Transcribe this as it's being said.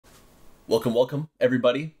Welcome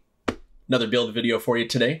everybody. Another build video for you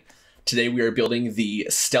today. Today we are building the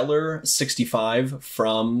Stellar65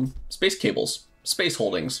 from Space Cables, Space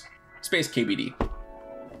Holdings, Space KBD,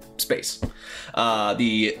 Space.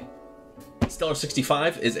 The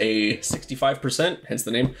Stellar65 is a 65%, hence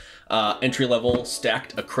the name, entry-level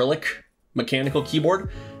stacked acrylic mechanical keyboard.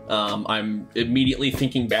 I'm immediately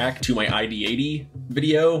thinking back to my ID80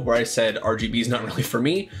 video where I said RGB is not really for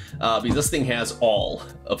me, because this thing has all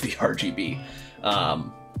of the RGB.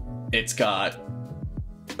 It's got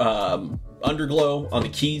underglow on the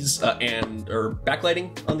keys or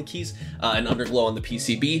backlighting on the keys and underglow on the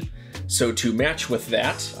PCB. So to match with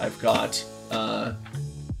that, I've got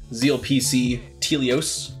ZealPC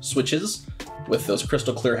Tealios switches with those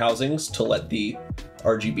crystal clear housings to let the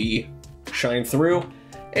RGB shine through.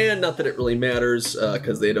 And not that it really matters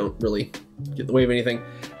because they don't really get in the way of anything,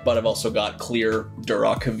 but I've also got clear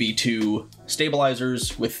Durock V2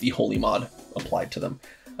 stabilizers with the Holy mod applied to them.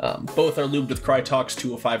 Both are lubed with Krytox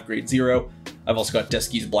 205 grade 0. I've also got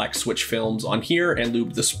Desky's black switch films on here and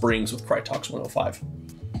lubed the springs with Krytox 105.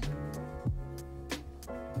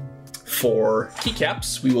 For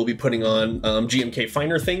keycaps, we will be putting on GMK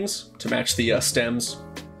Finer Things to match the stems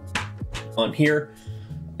on here.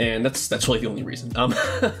 And that's really the only reason.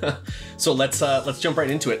 So let's jump right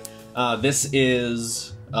into it. This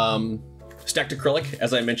is stacked acrylic,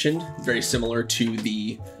 as I mentioned, very similar to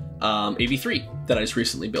the AV3 that I just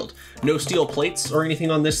recently built. No steel plates or anything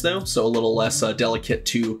on this though, so a little less delicate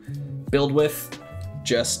to build with,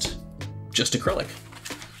 just acrylic.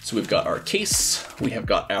 So we've got our case, we have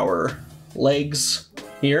got our legs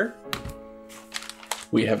here,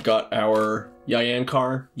 we have got our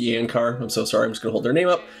Yankar, I'm so sorry, I'm just gonna hold their name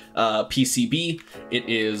up. PCB, it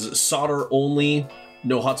is solder only,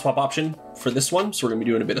 no hot swap option for this one. So we're gonna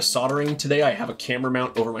be doing a bit of soldering today. I have a camera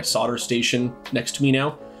mount over my solder station next to me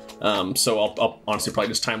now. So I'll honestly probably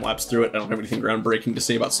just time lapse through it. I don't have anything groundbreaking to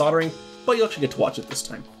say about soldering, but you'll actually get to watch it this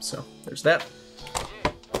time. So there's that.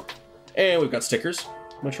 And we've got stickers,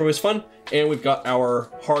 which are always fun. And we've got our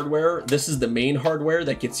hardware. This is the main hardware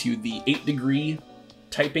that gets you the 8-degree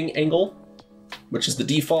typing angle, which is the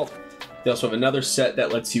default. They also have another set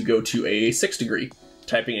that lets you go to a 6-degree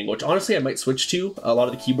typing angle, which honestly I might switch to. A lot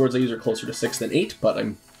of the keyboards I use are closer to 6 than 8, but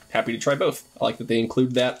I'm happy to try both. I like that they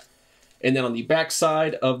include that. And then on the back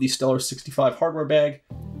side of the Stellar65 hardware bag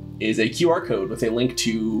is a QR code with a link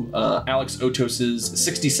to Alex Otos's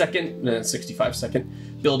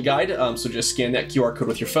 65-second build guide. So just scan that QR code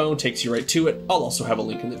with your phone, takes you right to it. I'll also have a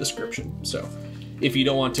link in the description. So if you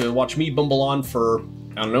don't want to watch me bumble on for,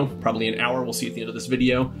 I don't know, probably an hour, we'll see at the end of this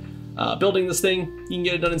video, building this thing, you can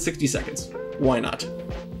get it done in 60 seconds. Why not?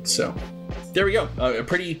 So there we go. A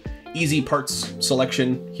pretty easy parts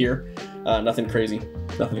selection here. Nothing crazy,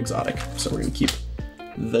 nothing exotic. So we're gonna keep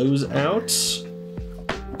those out.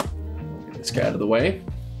 Get this guy out of the way.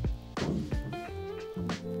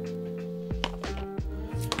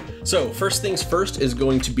 So first things first is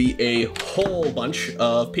going to be a whole bunch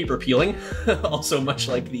of paper peeling, also much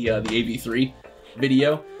like the AV3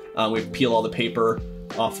 video. We peel all the paper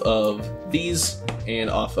off of these and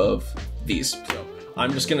off of these. So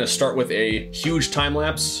I'm just gonna start with a huge time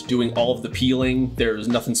lapse doing all of the peeling. There's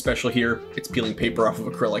nothing special here. It's peeling paper off of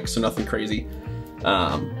acrylic, so nothing crazy.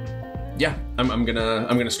 Yeah, I'm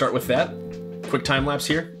gonna start with that. Quick time lapse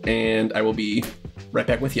here, and I will be right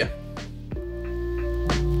back with you.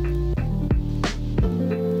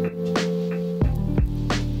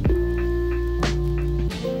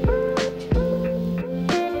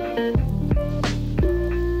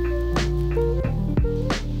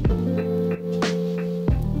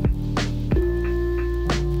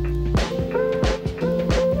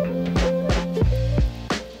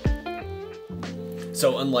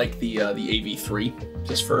 So unlike the AV3,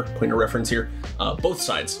 just for point of reference here, both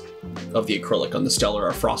sides of the acrylic on the Stellar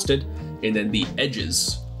are frosted, and then the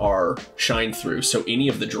edges are shine through. So any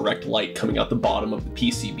of the direct light coming out the bottom of the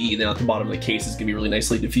PCB, then out the bottom of the case is gonna be really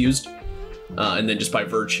nicely diffused. And then just by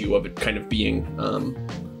virtue of it kind of being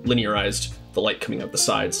linearized, the light coming out the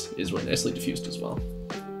sides is really nicely diffused as well.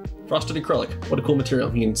 Frosted acrylic, what a cool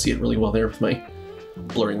material. You can see it really well there with my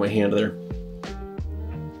blurring my hand there.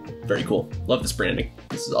 Very cool. Love this branding.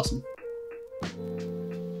 This is awesome.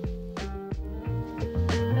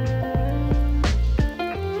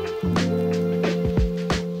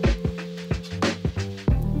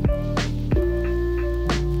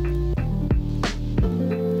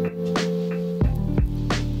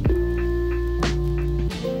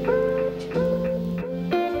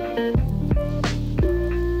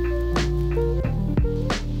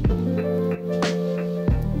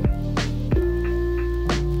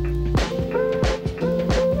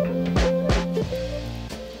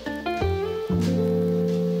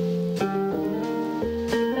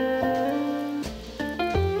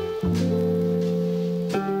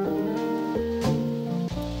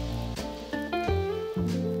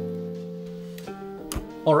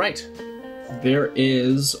 All right, there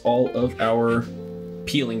is all of our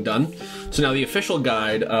peeling done. So now the official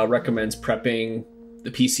guide recommends prepping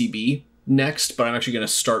the PCB next, but I'm actually going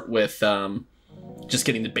to start with just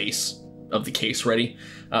getting the base of the case ready.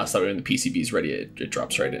 So that when the PCB is ready, it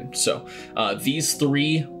drops right in. So these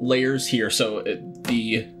 3 layers here, so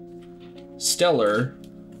the Stellar,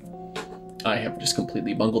 I have just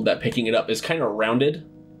completely bungled that, picking it up, is kind of rounded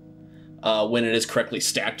when it is correctly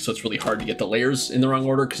stacked, so it's really hard to get the layers in the wrong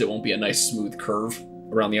order because it won't be a nice smooth curve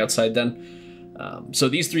around the outside then. So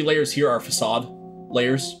these 3 layers here are facade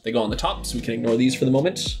layers. They go on the top, so we can ignore these for the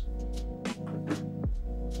moment.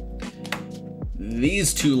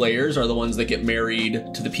 These 2 layers are the ones that get married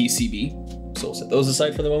to the PCB, so we'll set those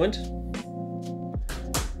aside for the moment.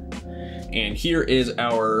 And here is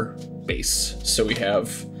our base. So we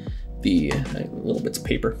have the little bits of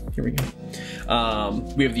paper. Here we go.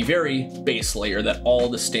 We have the very base layer that all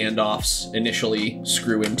the standoffs initially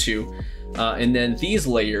screw into. And then these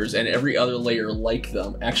layers and every other layer like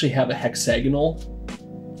them actually have a hexagonal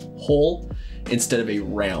hole instead of a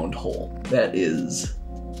round hole. That is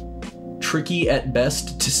tricky at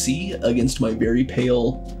best to see against my very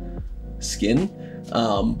pale skin,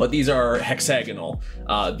 but these are hexagonal.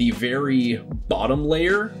 The very bottom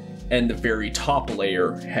layer and the very top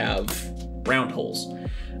layer have round holes.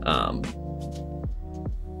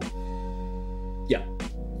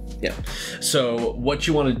 Yeah. So what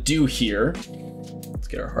you want to do here, let's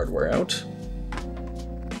get our hardware out.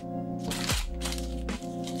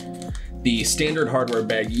 The standard hardware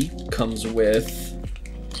baggie comes with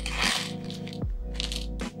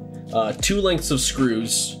 2 lengths of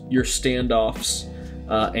screws, your standoffs,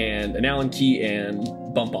 and an Allen key and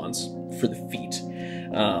bump-ons for the feet.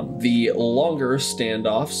 The longer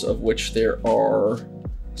standoffs, of which there are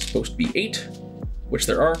supposed to be 8, which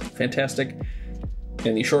there are, fantastic,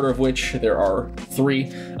 and the shorter of which there are 3.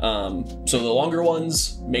 So the longer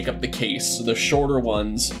ones make up the case, the shorter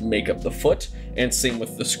ones make up the foot, and same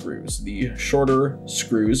with the screws. The shorter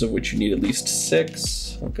screws, of which you need at least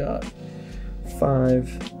 6, oh god,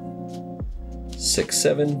 5, 6,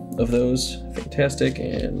 7 of those, fantastic,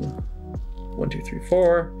 and 1, 2, 3,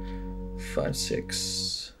 4, 5,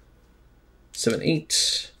 6, 7,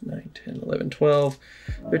 8, 9, 10, 11, 12,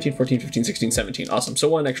 13, 14, 15, 16, 17. Awesome. So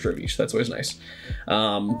 1 extra of each. That's always nice.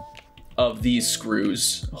 Of these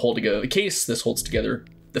screws hold together the case. This holds together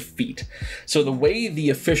the feet. So the way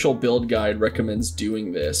the official build guide recommends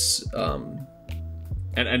doing this,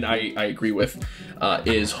 and I agree with,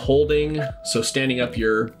 is holding, so standing up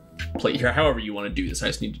your plate here, however you want to do this. I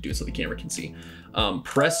just need to do it so the camera can see.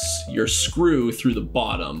 Press your screw through the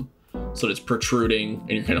bottom so that it's protruding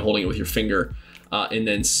and you're kind of holding it with your finger, and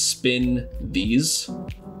then spin these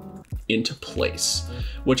into place,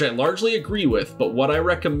 which I largely agree with, but what I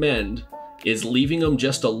recommend is leaving them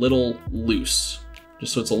just a little loose,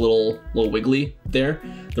 just so it's a little wiggly there.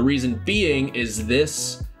 The reason being is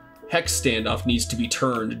this hex standoff needs to be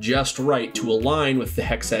turned just right to align with the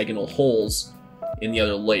hexagonal holes in the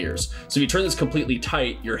other layers. So if you turn this completely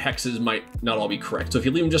tight, your hexes might not all be correct. So if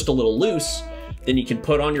you leave them just a little loose, then you can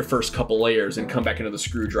put on your first couple layers and come back into the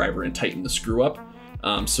screwdriver and tighten the screw up,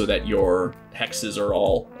 so that your hexes are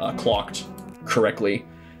all clocked correctly.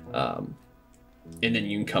 And then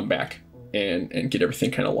you can come back and get everything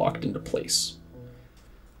kind of locked into place.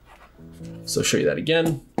 So I'll show you that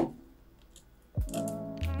again.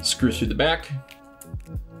 Screw through the back,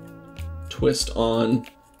 twist on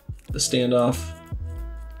the standoff,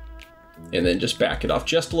 and then just back it off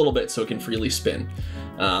just a little bit so it can freely spin.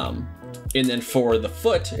 And then for the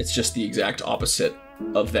foot, it's just the exact opposite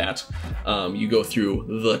of that. You go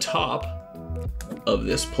through the top of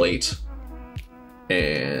this plate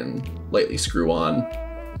and lightly screw on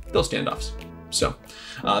those standoffs. So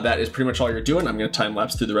that is pretty much all you're doing. I'm going to time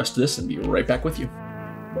lapse through the rest of this and be right back with you.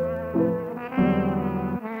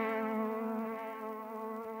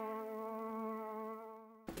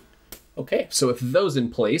 Okay, so with those in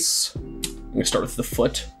place, I'm going to start with the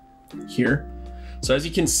foot here. So as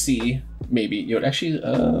you can see, maybe, you know, actually,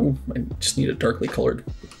 I just need a darkly colored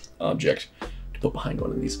object to put behind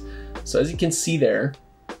one of these. So as you can see there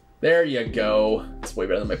you go. It's way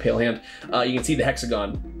better than my pale hand. You can see the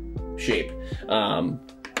hexagon shape.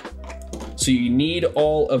 So you need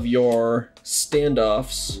all of your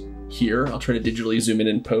standoffs here. I'll try to digitally zoom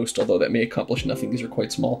in post, although that may accomplish nothing. These are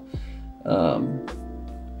quite small.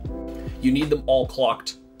 You need them all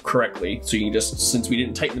clocked correctly. So you can just, since we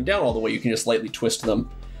didn't tighten them down all the way, you can just lightly twist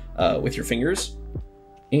them with your fingers.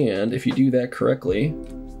 And if you do that correctly,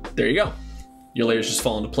 there you go. Your layers just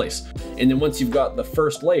fall into place. And then once you've got the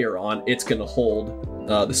first layer on, it's gonna hold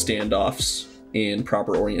the standoffs in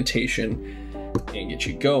proper orientation. and get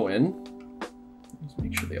you going. Let's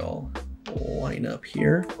make sure they all line up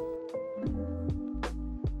here.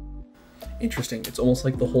 Interesting, it's almost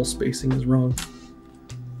like the whole spacing is wrong.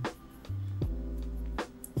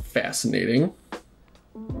 Fascinating.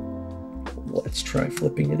 Let's try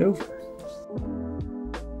flipping it over.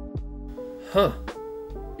 Huh.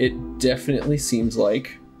 It definitely seems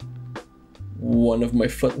like one of my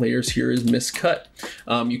foot layers here is miscut.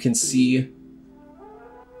 You can see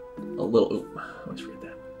a little, oh, I always forget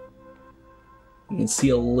that. You can see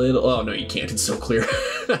a little, oh no, you can't, it's so clear.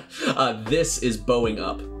 This is bowing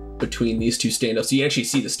up between these two standoffs. So you actually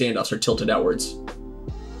see the standoffs are tilted outwards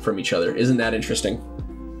from each other. Isn't that interesting?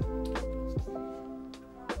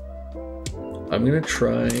 I'm gonna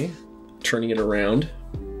try turning it around.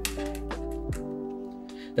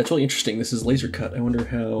 That's really interesting. This is laser cut. I wonder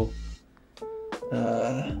how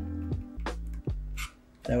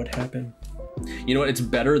that would happen. You know what? It's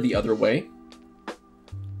better the other way.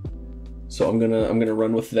 So I'm gonna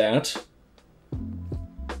run with that.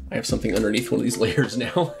 I have something underneath one of these layers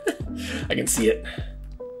now. I can see it.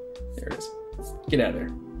 There it is. Get out of there.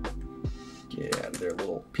 Get out of there,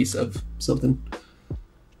 little piece of something.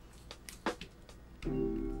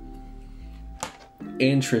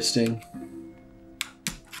 Interesting.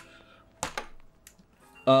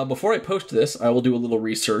 Before I post this, I will do a little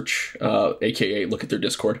research, aka look at their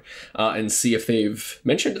Discord, and see if they've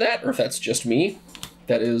mentioned that, or if that's just me.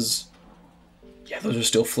 That is, yeah, those are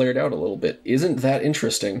still flared out a little bit. Isn't that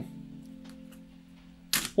interesting?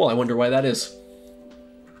 Well, I wonder why that is.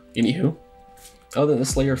 Anywho. Oh, then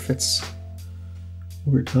this layer fits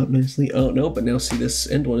over top nicely. Oh, no, but now see, this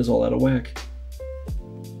end one is all out of whack.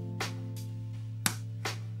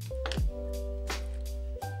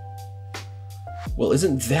 Well,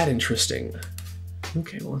 isn't that interesting?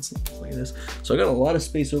 Okay, well, let's look at this. So I got a lot of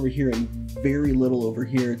space over here and very little over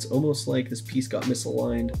here. It's almost like this piece got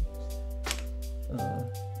misaligned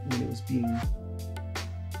when it was being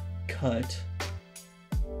cut.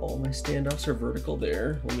 All my standoffs are vertical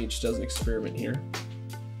there. Let me just as an experiment here.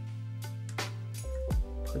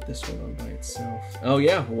 Put this one on by itself. Oh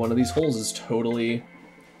yeah, one of these holes is totally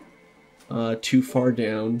too far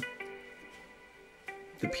down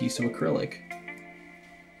the piece of acrylic.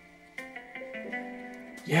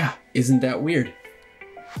 Yeah, isn't that weird?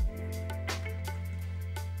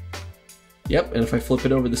 Yep, and if I flip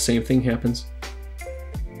it over, the same thing happens.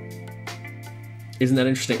 Isn't that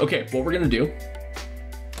interesting? Okay, what we're gonna do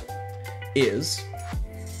is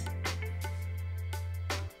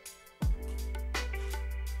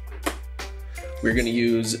we're gonna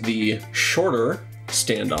use the shorter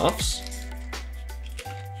standoffs,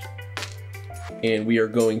 and we are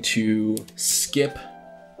going to skip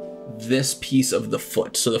this piece of the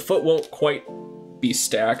foot. So the foot won't quite be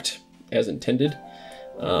stacked as intended.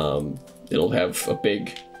 It'll have a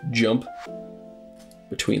big jump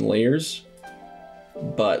between layers,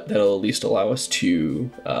 but that'll at least allow us to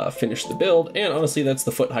finish the build. And honestly, that's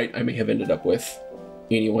the foot height I may have ended up with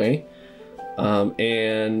anyway.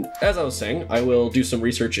 And as I was saying, I will do some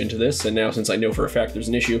research into this, and now since I know for a fact there's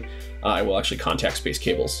an issue, I will actually contact Space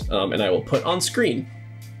Cables, and I will put on screen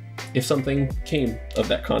if something came of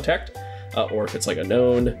that contact, or if it's like a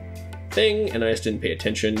known thing and I just didn't pay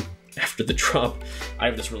attention after the drop. I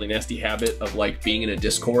have this really nasty habit of like being in a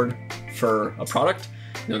Discord for a product,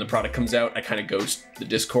 and when the product comes out, I kind of ghost the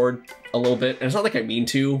Discord a little bit, and it's not like I mean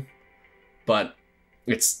to, but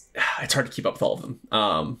it's hard to keep up with all of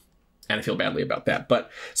them. And I feel badly about that.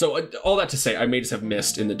 But so all that to say, I may just have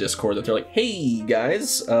missed in the Discord that they're like, hey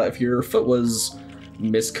guys, if your foot was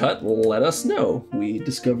miscut, let us know. We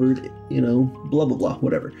discovered, you know, blah, blah, blah,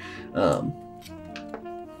 whatever.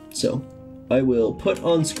 So I will put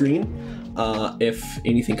on screen if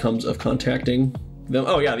anything comes of contacting them.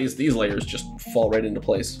 Oh yeah, these layers just fall right into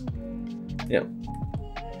place. Yeah.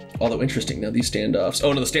 Although interesting, now these standoffs.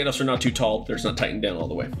 Oh no, the standoffs are not too tall. They're just not tightened down all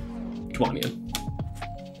the way. Come on, Ian.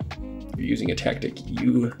 You're using a tactic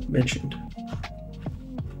you mentioned.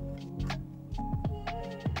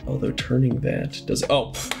 Although turning that does,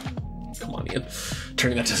 oh, come on, Ian.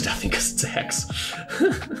 Turning that does nothing because it's a hex.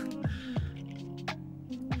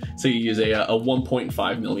 So you use a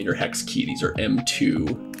 1.5 millimeter hex key. These are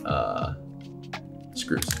M2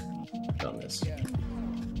 screws on this.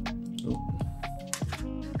 Oh.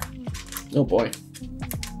 Oh boy.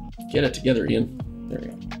 Get it together, Ian. There we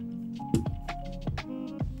go.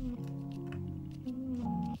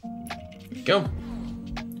 Go.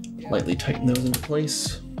 Lightly tighten those into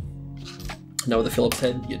place. Now with the Phillips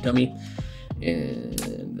head, you dummy. And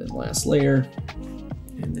then last layer.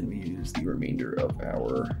 And then we use the remainder of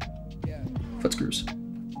our foot screws.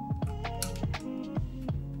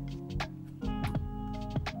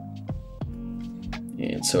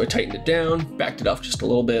 And so I tightened it down, backed it off just a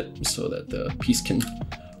little bit so that the piece can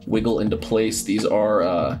wiggle into place. These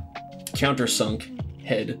are countersunk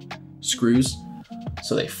head screws,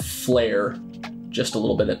 so they flare just a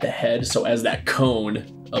little bit at the head. So as that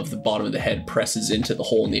cone of the bottom of the head presses into the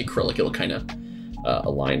hole in the acrylic, it'll kind of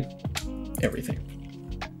align everything.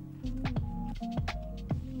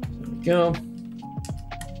 There we go.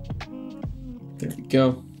 There we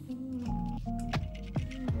go.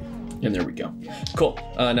 And there we go. Cool.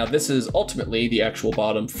 Now this is ultimately the actual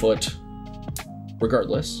bottom foot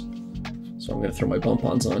regardless. So I'm going to throw my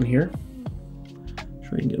bump-ons on here.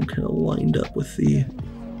 Try and get them kind of lined up with the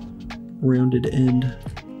rounded end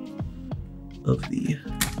of the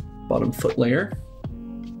bottom foot layer.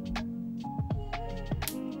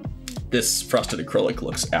 This frosted acrylic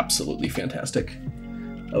looks absolutely fantastic.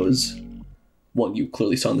 You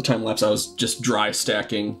clearly saw in the time lapse, I was just dry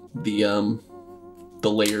stacking the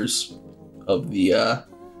layers of the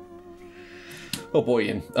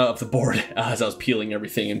of the board as I was peeling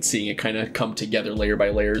everything, and seeing it kind of come together layer by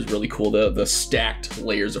layer is really cool. The stacked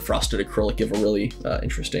layers of frosted acrylic give a really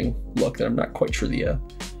interesting look that I'm not quite sure the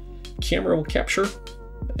camera will capture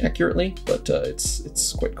accurately, but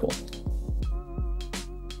it's quite cool.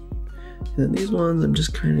 And then these ones, I'm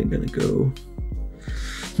just kind of gonna go,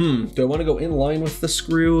 do I want to go in line with the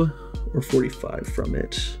screw or 45 from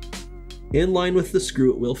it? In line with the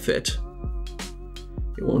screw, it will fit.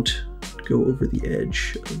 It won't go over the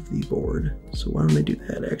edge of the board. So why don't I do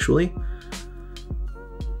that actually?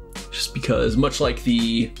 Just because, much like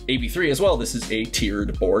the AB3 as well, this is a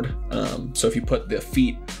tiered board. So if you put the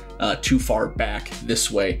feet too far back this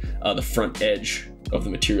way, the front edge of the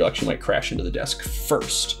material actually might crash into the desk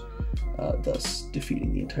first, thus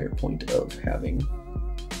defeating the entire point of having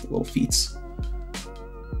the little feets.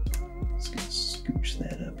 Just gonna scooch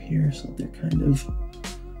that up here so they're kind of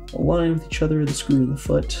aligned with each other, the screw and the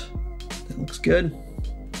foot. That looks good.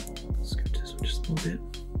 Scoot this one just a little bit.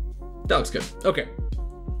 That looks good. Okay.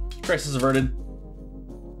 Crisis averted.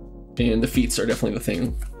 And the feet are definitely the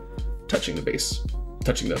thing touching the base,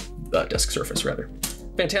 touching the desk surface rather.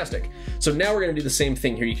 Fantastic. So now we're gonna do the same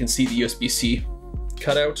thing here. You can see the USB-C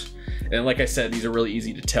cutout. And like I said, these are really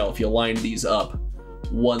easy to tell. If you line these up,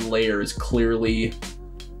 one layer is clearly,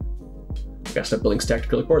 I gotta stop building stacked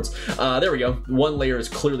acrylic boards. There we go. One layer is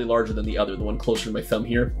clearly larger than the other. The one closer to my thumb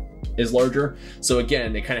here is larger. So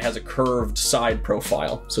again, it kind of has a curved side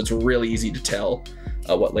profile. So it's really easy to tell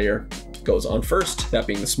what layer goes on first, that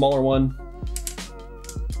being the smaller one.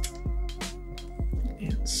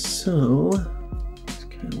 And so,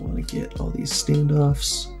 just kind of want to get all these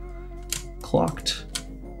standoffs clocked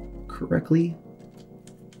correctly.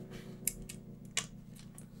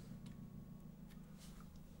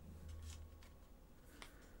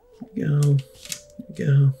 There we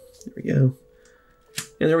go. There we go.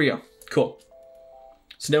 And there we go. Cool.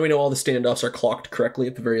 So now we know all the standoffs are clocked correctly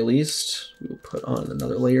at the very least. We will put on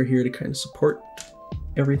another layer here to kind of support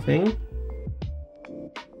everything. A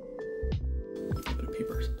bit of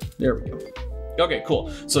paper. There we go. Okay,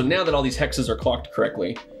 cool. So now that all these hexes are clocked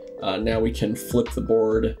correctly, now we can flip the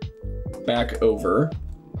board back over.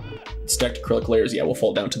 Stacked acrylic layers, yeah, will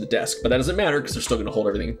fall down to the desk, but that doesn't matter because they're still going to hold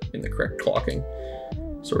everything in the correct clocking.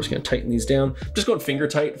 So we're just going to tighten these down. I'm just going finger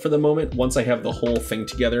tight for the moment. Once I have the whole thing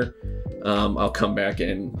together, I'll come back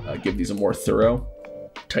and give these a more thorough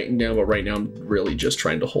tighten down, but right now I'm really just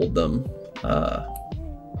trying to hold them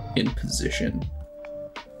in position.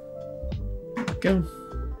 There we go.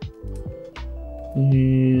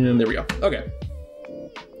 And there we go. Okay.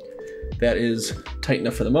 That is tight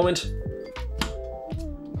enough for the moment.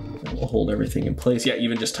 We'll hold everything in place. Yeah,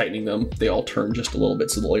 even just tightening them, they all turn just a little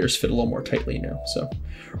bit so the layers fit a little more tightly now. So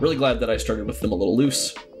really glad that I started with them a little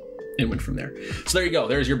loose and went from there. So there you go,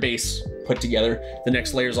 there's your base put together. The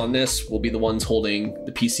next layers on this will be the ones holding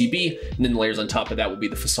the PCB, and then the layers on top of that will be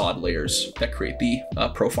the facade layers that create the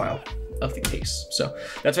profile of the case. So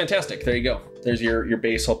that's fantastic, there you go. There's your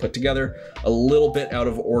base all put together. A little bit out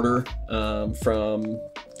of order from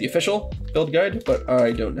the official build guide, but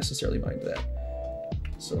I don't necessarily mind that.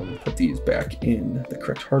 So I'm gonna put these back in the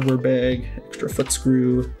correct hardware bag, extra foot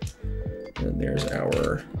screw, and there's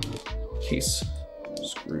our case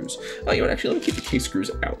screws. Oh, you know what, actually, let me keep the case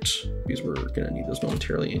screws out because we're gonna need those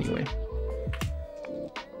momentarily anyway.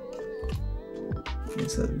 Okay,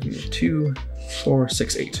 so that would be 2, 4,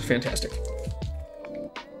 6, 8, fantastic.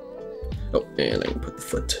 Oh, and I can put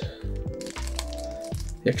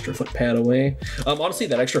the extra foot pad away. Honestly,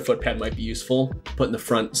 that extra foot pad might be useful to put in the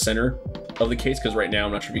front center of the case, because right now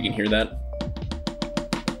I'm not sure if you can hear that.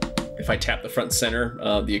 If I tap the front center,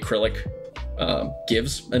 the acrylic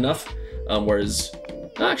gives enough, whereas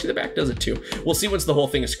Actually, the back does it too. We'll see once the whole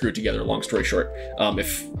thing is screwed together, long story short,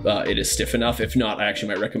 if it is stiff enough. If not, I actually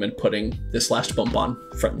might recommend putting this last bump on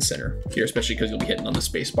front and center here, especially because you'll be hitting on the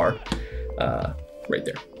space bar right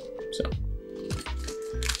there. So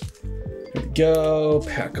here we go,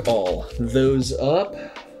 pack all those up.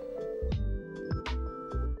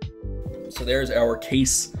 So there's our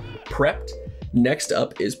case prepped. Next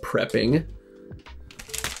up is prepping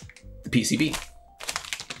the PCB.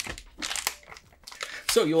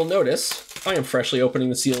 So you will notice I am freshly opening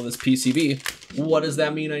the seal of this PCB. What does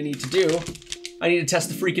that mean I need to do? I need to test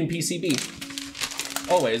the freaking PCB.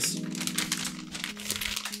 Always.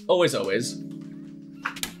 Always, always.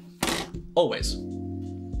 Always.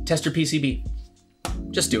 Test your PCB.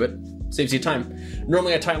 Just do it. Saves you time.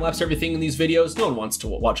 Normally I time-lapse everything in these videos. No one wants to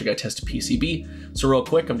watch a guy test a PCB. So real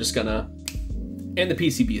quick, I'm just gonna... And the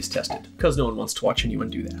PCB is tested, because no one wants to watch anyone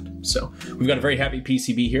do that. So we've got a very happy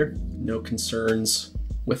PCB here. No concerns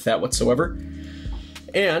with that whatsoever.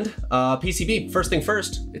 And PCB, first thing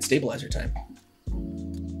first, it's stabilizer time.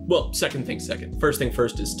 Well, second thing second. First thing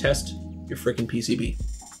first is test your freaking PCB.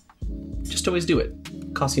 Just always do it.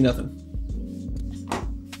 Costs you nothing.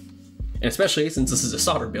 And especially since this is a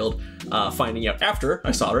solder build, finding out after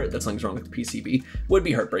I solder it that something's wrong with the PCB would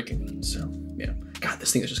be heartbreaking. So yeah, God,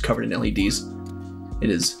 this thing is just covered in LEDs. It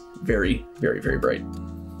is very, very, very bright.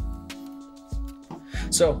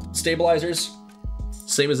 So stabilizers,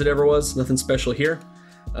 same as it ever was, nothing special here.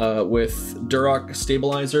 With Durock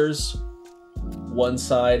stabilizers, one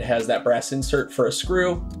side has that brass insert for a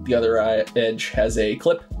screw, the other edge has a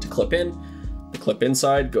clip to clip in. The clip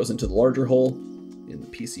inside goes into the larger hole in the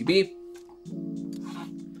PCB.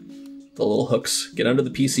 The little hooks get under the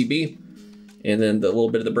PCB, and then the little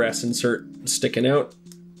bit of the brass insert sticking out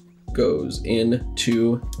goes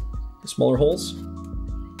into the smaller holes. And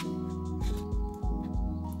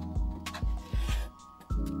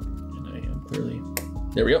I am clearly,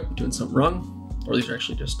 there we go, doing something wrong. Or these are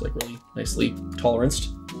actually just like really nicely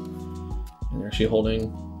toleranced. And they're actually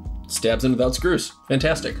holding stabs in without screws.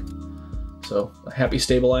 Fantastic. So a happy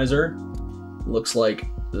stabilizer looks like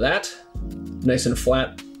that. Nice and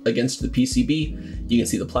flat against the PCB. You can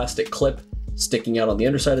see the plastic clip sticking out on the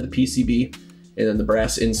underside of the PCB, and then the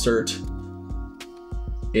brass insert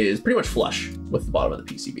is pretty much flush with the bottom of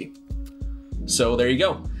the PCB. So there you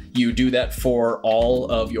go. You do that for all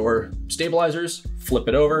of your stabilizers, flip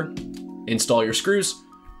it over, install your screws,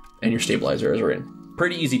 and your stabilizers are in.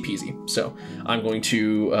 Pretty easy peasy. So I'm going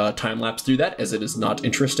to time lapse through that as it is not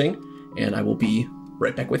interesting, and I will be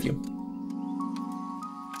right back with you.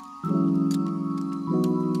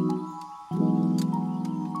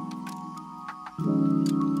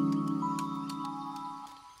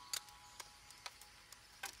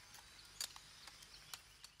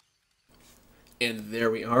 And there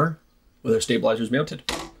we are with our stabilizers mounted.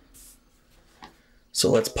 So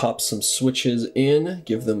let's pop some switches in,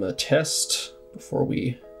 give them a test before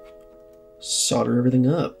we solder everything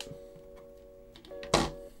up.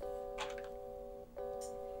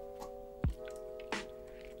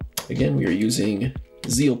 Again, we are using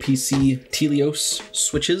ZealPC Tealios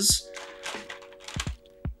switches.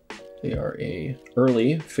 They are an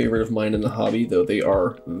early favorite of mine in the hobby, though they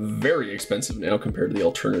are very expensive now compared to the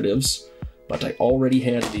alternatives. But I already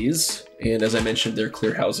had these, and as I mentioned, their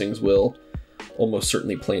clear housings will almost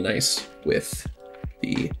certainly play nice with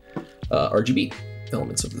the RGB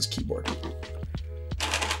elements of this keyboard.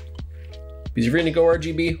 Because if you're gonna go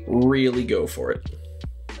RGB, really go for it.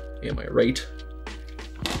 Am I right?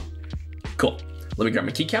 Cool. Let me grab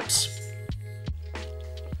my keycaps.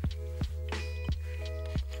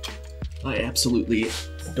 I absolutely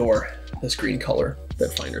adore this green color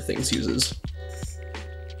that Finer Things uses.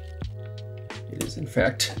 It is in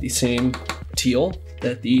fact the same teal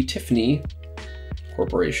that the Tiffany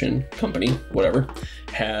Corporation, company, whatever,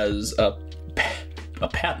 has a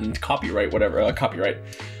patent, copyright, whatever, copyright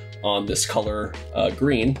on this color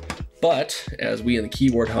green. But as we in the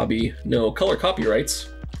keyboard hobby know, color copyrights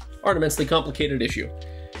are an immensely complicated issue.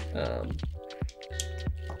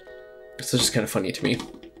 It's just kind of funny to me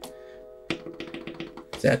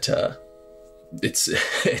that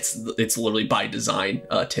it's literally by design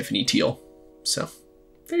Tiffany teal. So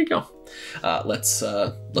there you go. Let's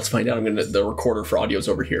find out. The recorder for audio is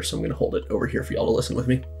over here, so I'm gonna hold it over here for y'all to listen with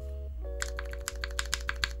me.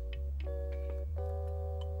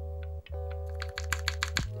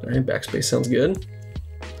 All right, backspace sounds good.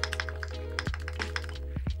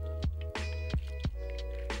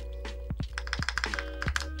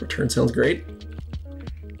 Return sounds great.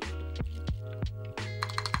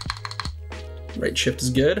 Right shift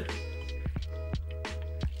is good.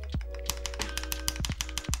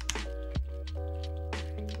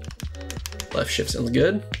 Left shift sounds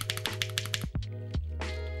good.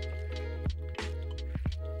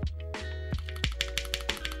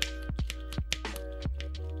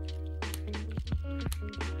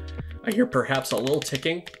 I hear perhaps a little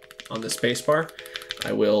ticking on the spacebar.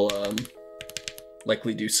 I will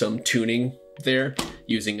likely do some tuning there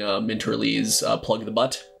using Minterly's plug the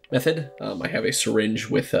butt method. I have a syringe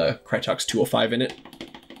with Krytox 205 in it.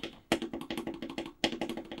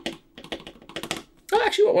 Oh,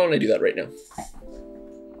 actually, why don't I do that right now?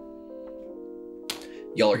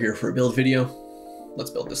 Y'all are here for a build video. Let's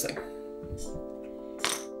build this thing.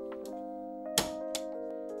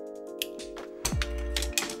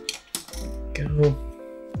 Go.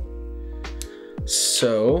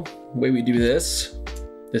 So, the way we do this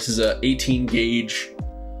is a 18 gauge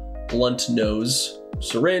blunt nose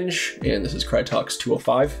syringe, and this is Krytox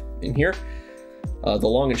 205 in here. The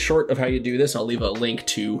long and short of how you do this, I'll leave a link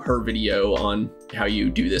to her video on how you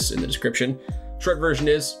do this in the description. Short version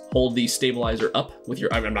is hold the stabilizer up with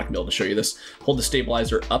your, I'm not gonna be able to show you this. Hold the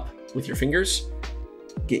stabilizer up with your fingers.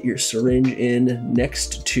 Get your syringe in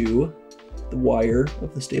next to the wire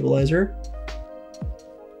of the stabilizer,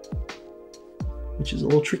 which is a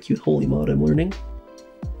little tricky with Holy Mod, I'm learning.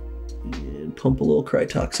 And pump a little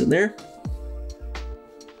Krytox in there.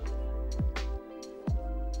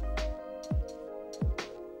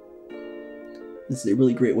 This is a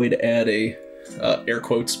really great way to add a, air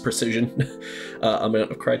quotes, precision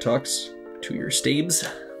amount of Krytox to your stabs.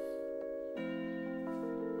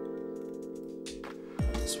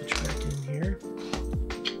 Switch back in here.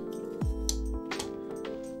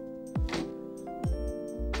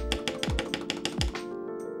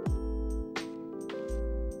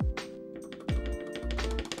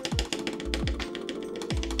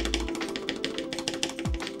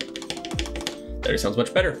 That sounds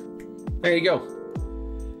much better. There you go.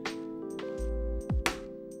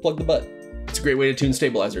 Plug the butt. It's a great way to tune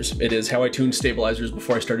stabilizers. It is how I tuned stabilizers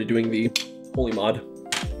before I started doing the Holy Mod.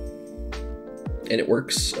 And it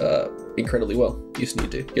works incredibly well. You just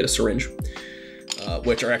need to get a syringe,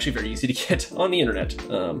 which are actually very easy to get on the internet.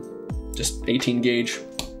 Just 18 gauge.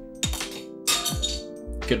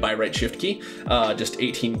 Goodbye right shift key. Just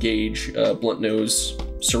 18 gauge blunt nose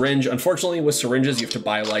syringe. Unfortunately, with syringes, you have to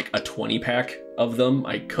buy like a 20 pack of them.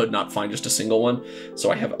 I could not find just a single one, so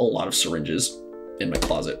I have a lot of syringes in my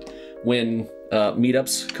closet. When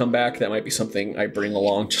meetups come back, that might be something I bring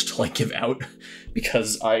along just to like give out,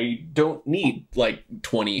 because I don't need like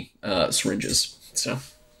 20 syringes. So,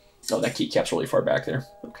 oh, that keycap's really far back there.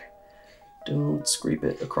 Okay, don't scrape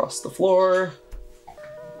it across the floor.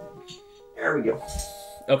 There we go.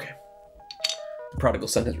 Okay, the prodigal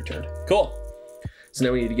son has returned. Cool. So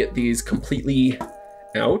now we need to get these completely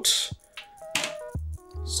out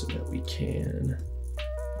so that we can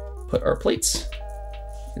put our plates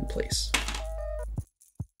in place.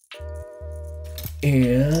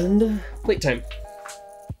 And plate time.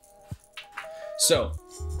 So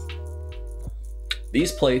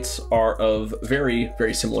these plates are of very,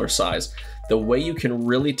 very similar size. The way you can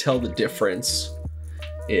really tell the difference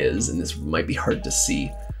is, and this might be hard to see,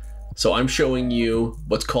 so I'm showing you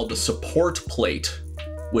what's called the support plate,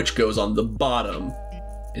 which goes on the bottom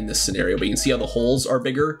in this scenario, but you can see how the holes are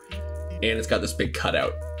bigger, and it's got this big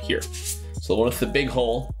cutout here. So the one with the big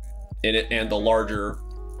hole in it and the larger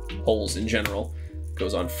holes in general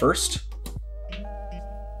goes on first.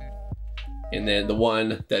 And then the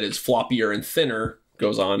one that is floppier and thinner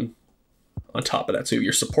goes on top of that. So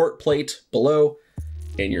your support plate below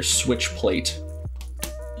and your switch plate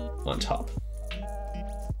on top.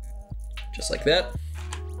 Just like that.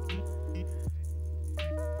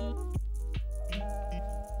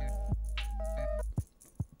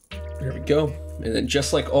 There we go. And then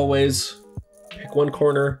just like always, pick one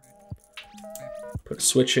corner, put a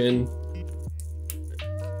switch in.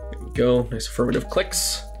 There we go, nice affirmative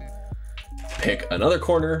clicks. Pick another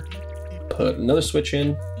corner, put another switch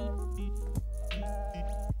in.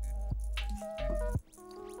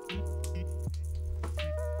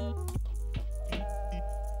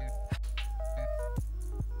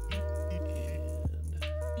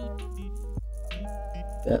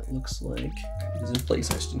 That looks like it is in place.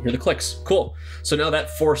 I just didn't hear the clicks. Cool. So now that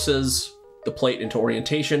forces the plate into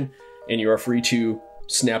orientation, and you are free to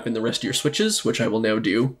snap in the rest of your switches, which I will now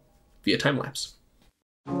do via time lapse.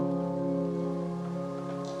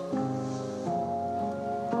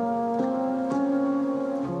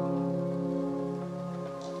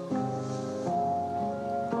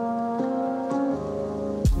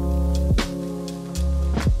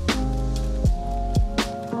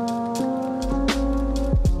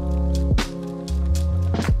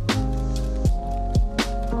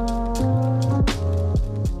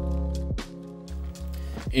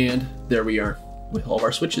 And there we are with all of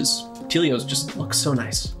our switches. Tealios just look so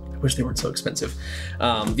nice. I wish they weren't so expensive.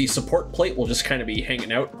 The support plate will just kind of be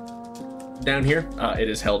hanging out down here. It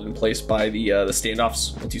is held in place by the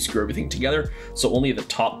standoffs once you screw everything together. So only the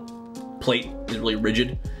top plate is really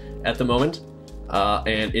rigid at the moment.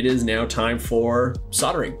 And it is now time for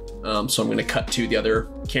soldering. So I'm gonna cut to the other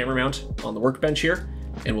camera mount on the workbench here,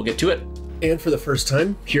 and we'll get to it. And for the first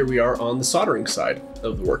time, here we are on the soldering side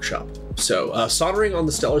of the workshop. So soldering on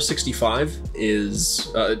the Stellar65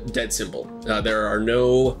 is dead simple. There are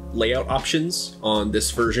no layout options on this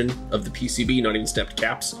version of the PCB, not even stepped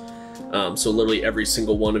caps. So literally every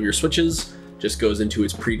single one of your switches just goes into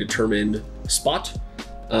its predetermined spot.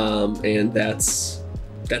 And that's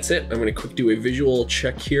it. I'm gonna quick do a visual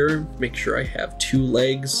check here, make sure I have 2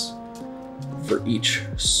 legs for each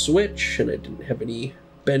switch, and I didn't have any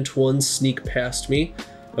bent ones sneak past me. I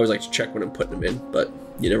always like to check when I'm putting them in, but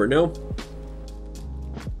you never know.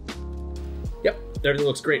 Yep, everything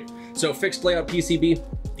looks great. So fixed layout PCB,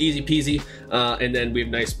 easy peasy. And then we have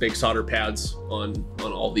nice big solder pads on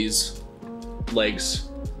all these legs.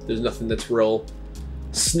 There's nothing that's real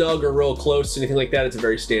snug or real close, anything like that. It's a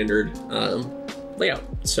very standard layout.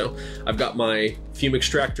 So I've got my fume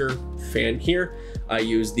extractor fan here. I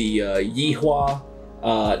use the Yihua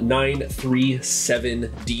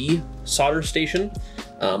 937D solder station.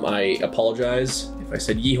 I apologize if I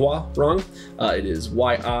said Yihua wrong. It is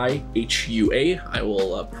Y-I-H-U-A. I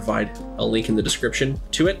will provide a link in the description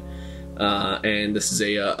to it. And this is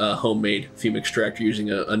a homemade fume extractor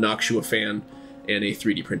using a Noctua fan and a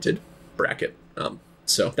 3D printed bracket.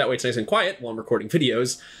 So that way it's nice and quiet while I'm recording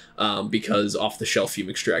videos, because off-the-shelf fume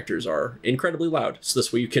extractors are incredibly loud. So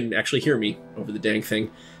this way you can actually hear me over the dang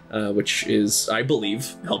thing, which is, I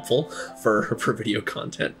believe, helpful for video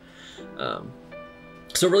content.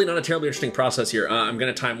 So really not a terribly interesting process here. I'm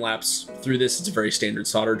gonna time-lapse through this. It's a very standard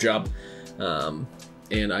solder job.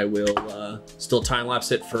 And I will still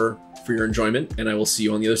time-lapse it for your enjoyment, and I will see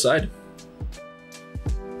you on the other side.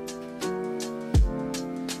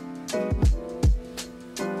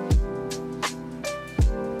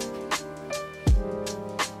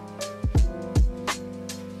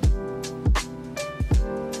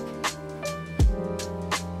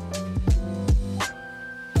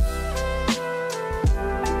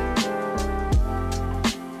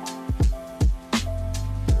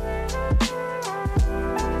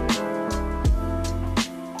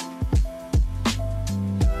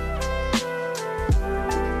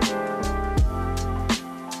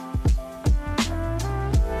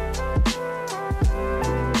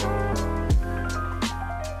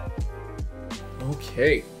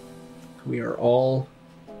 Okay, we are all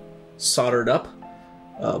soldered up.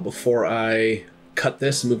 Before I cut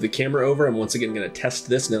this and move the camera over, I'm once again going to test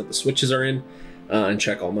this now that the switches are in, and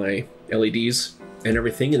check all my LEDs and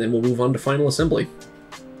everything, and then we'll move on to final assembly.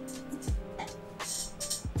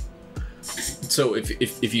 So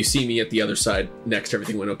if you see me at the other side next,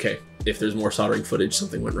 everything went okay. If there's more soldering footage,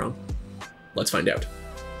 something went wrong. Let's find out.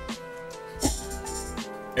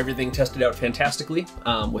 Everything tested out fantastically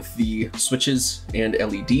with the switches and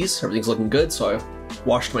LEDs. Everything's looking good, so I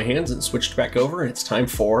washed my hands and switched back over, and it's time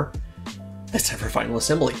for final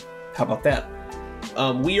assembly. How about that?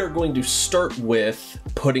 We are going to start with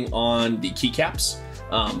putting on the keycaps.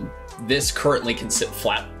 This currently can sit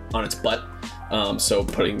flat on its butt, so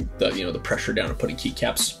putting the pressure down and putting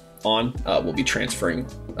keycaps on will be transferring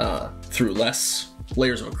through less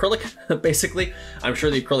layers of acrylic, basically. I'm sure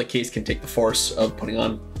the acrylic case can take the force of putting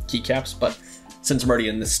on keycaps, but since I'm already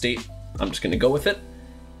in this state, I'm just going to go with it.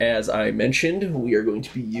 As I mentioned, we are going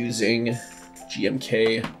to be using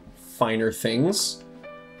GMK Finer Things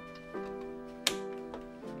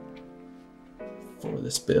for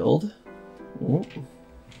this build. Ooh. I'm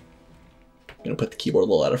gonna put the keyboard a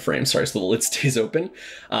little out of frame, sorry, so the lid stays open.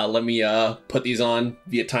 Let me put these on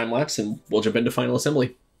via time-lapse and we'll jump into final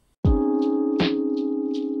assembly.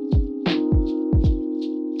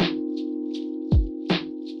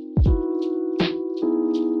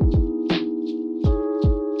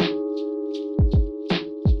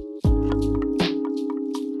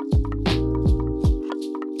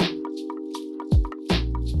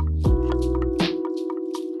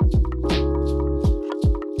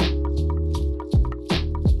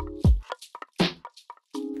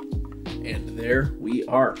 And there we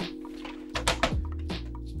are. Get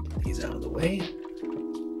these out of the way.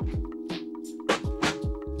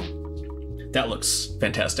 That looks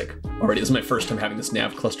fantastic already. This is my first time having this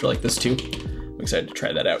nav cluster like this too. I'm excited to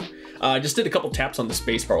try that out. I just did a couple taps on the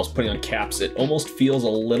spacebar while I was putting on caps. It almost feels a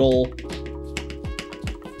little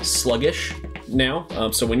sluggish now.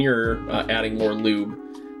 So when you're adding more lube,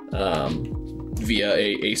 via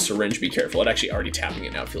a syringe. Be careful. It actually already tapping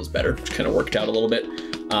it now feels better, which kind of worked out a little bit.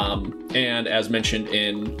 And as mentioned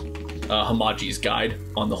in Hamaji's guide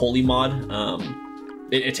on the Holy mod,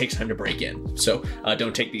 it takes time to break in. So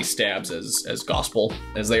don't take these stabs as gospel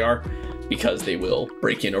as they are, because they will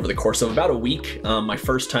break in over the course of about a week. My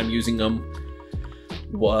first time using them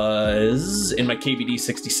was in my KVD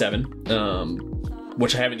 67,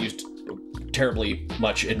 which I haven't used terribly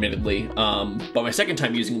much, admittedly. But my second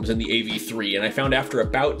time using them was in the AV3, and I found after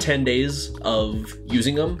about 10 days of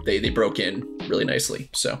using them, they broke in really nicely.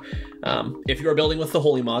 So if you are building with the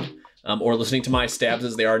Holy mod, or listening to my stabs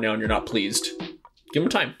as they are now and you're not pleased, give them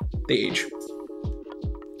time, they age.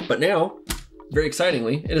 But now, very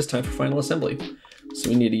excitingly, it is time for final assembly. So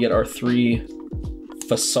we need to get our 3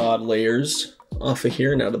 facade layers off of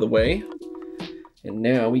here and out of the way. And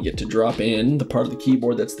now we get to drop in the part of the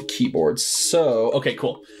keyboard that's the keyboard. So, okay,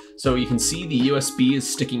 cool. So you can see the USB is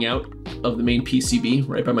sticking out of the main PCB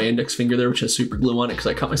right by my index finger there, which has super glue on it because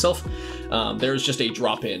I cut myself. There's just a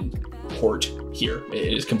drop-in port here.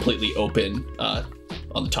 It is completely open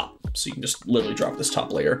on the top. So you can just literally drop this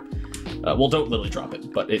top layer. Well, don't literally drop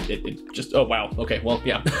it, but it just, oh wow, okay, well,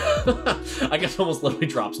 yeah. I guess almost literally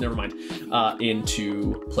drops, never mind,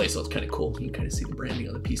 into place. So it's kind of cool. You can kind of see the branding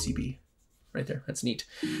on the PCB right there. That's neat.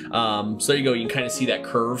 So there you go. You can kind of see that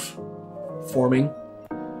curve forming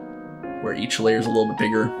where each layer is a little bit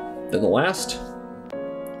bigger than the last.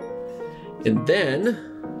 And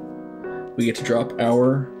then we get to drop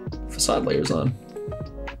our facade layers on.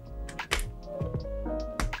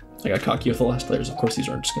 I got cocky with the last layers. Of course, these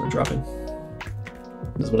aren't just going to drop in.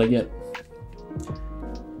 This is what I get.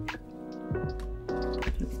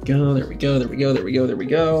 There we go, there we go, there we go, there we go, there we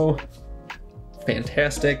go.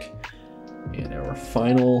 Fantastic. And our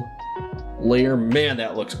final layer. Man,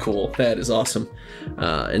 that looks cool. That is awesome.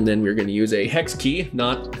 And then we're going to use a hex key,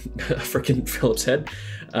 not a freaking Phillips head.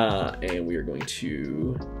 And we are going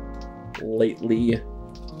to lightly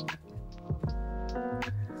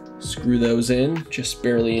screw those in, just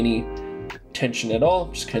barely any tension at all.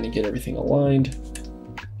 Just kind of get everything aligned.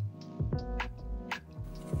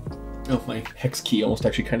 Oh, my hex key almost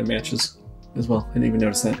actually kind of matches as well. I didn't even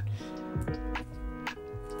notice that.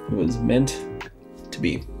 It was meant to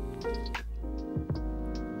be.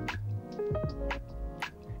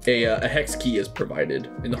 A hex key is provided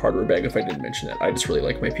in the hardware bag, if I didn't mention that. I just really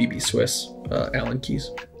like my PB Swiss Allen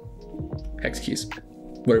keys. Hex keys,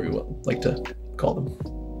 whatever you would like to call them.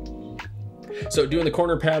 So doing the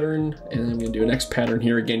corner pattern, and I'm gonna do a next pattern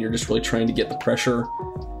here. Again, you're just really trying to get the pressure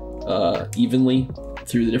evenly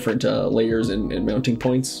through the different layers and mounting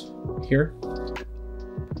points here.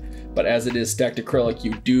 But as it is stacked acrylic,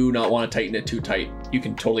 you do not want to tighten it too tight. You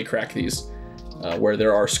can totally crack these. Where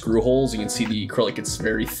there are screw holes, you can see the acrylic gets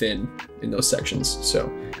very thin in those sections.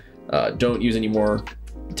 So don't use any more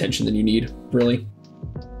tension than you need, really.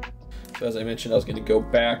 So as I mentioned, I was gonna go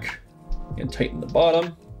back and tighten the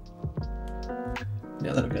bottom.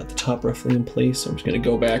 Now that I've got the top roughly in place, I'm just gonna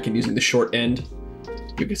go back and using the short end.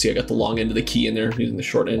 You can see I got the long end of the key in there. Using the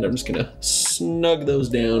short end, I'm just gonna snug those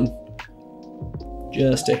down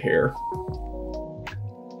just a hair.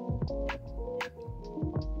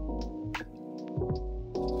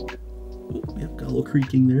 Oh, yep, got a little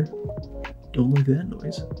creaking there. Don't like that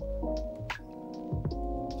noise.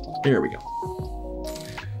 There we go.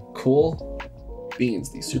 Cool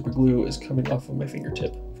beans. The super glue is coming off of my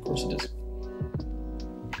fingertip. Of course it is.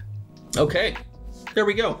 Okay, there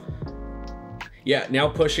we go. Yeah, now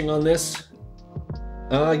pushing on this.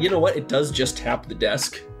 You know what? It does just tap the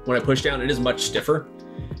desk. When I push down, it is much stiffer,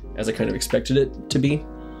 as I kind of expected it to be.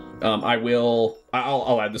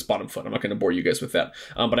 I'll add this bottom foot. I'm not going to bore you guys with that,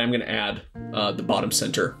 but I'm going to add the bottom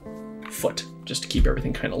center foot just to keep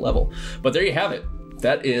everything kind of level. But there you have it.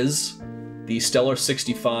 That is the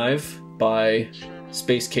Stellar65 by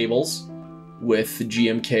Space Cables with the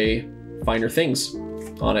GMK Finer Things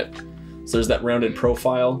on it. So there's that rounded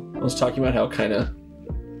profile I was talking about, how kind of,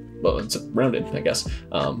 well, it's rounded, I guess,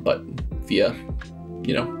 but via,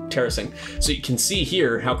 you know, terracing. So you can see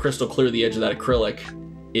here how crystal clear the edge of that acrylic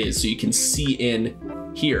is. So you can see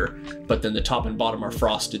in here, but then the top and bottom are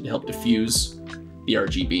frosted to help diffuse the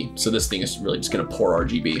RGB. So this thing is really just gonna pour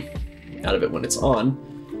RGB out of it when it's on.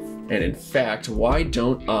 And in fact, why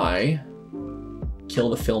don't I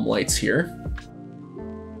kill the film lights here?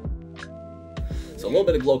 So a little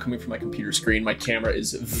bit of glow coming from my computer screen. My camera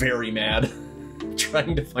is very mad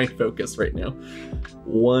trying to find focus right now.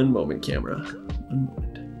 One moment, camera. One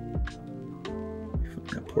moment.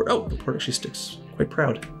 That port, oh, the port actually sticks. Quite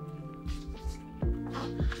proud.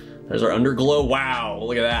 There's our underglow. Wow,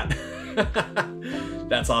 look at that.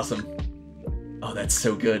 That's awesome. Oh, that's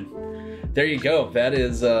so good. there you go. That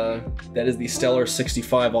is the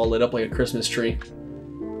Stellar65 all lit up like a Christmas tree.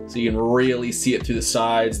 So you can really see it through the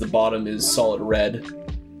sides. The bottom is solid red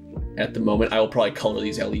at the moment. I will probably color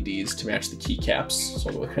these LEDs to match the keycaps. So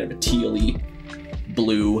I'll go with kind of a tealy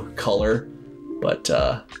blue color. But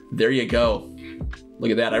there you go.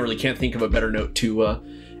 Look at that. I really can't think of a better note to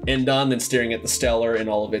end on than staring at the Stellar in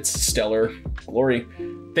all of its stellar glory.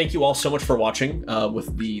 Thank you all so much for watching.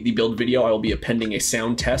 With the build video, I will be appending a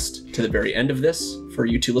sound test to the very end of this for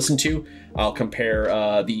you to listen to. I'll compare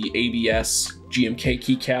the ABS GMK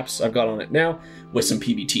keycaps I've got on it now with some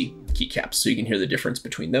PBT keycaps, so you can hear the difference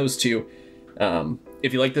between those two.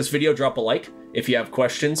 If you like this video, drop a like. If you have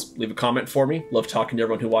questions, leave a comment for me. Love talking to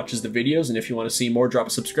everyone who watches the videos, and if you want to see more, drop a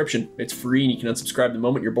subscription. It's free, and you can unsubscribe the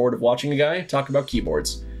moment you're bored of watching a guy talk about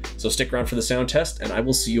keyboards. So stick around for the sound test, and I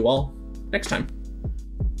will see you all next time.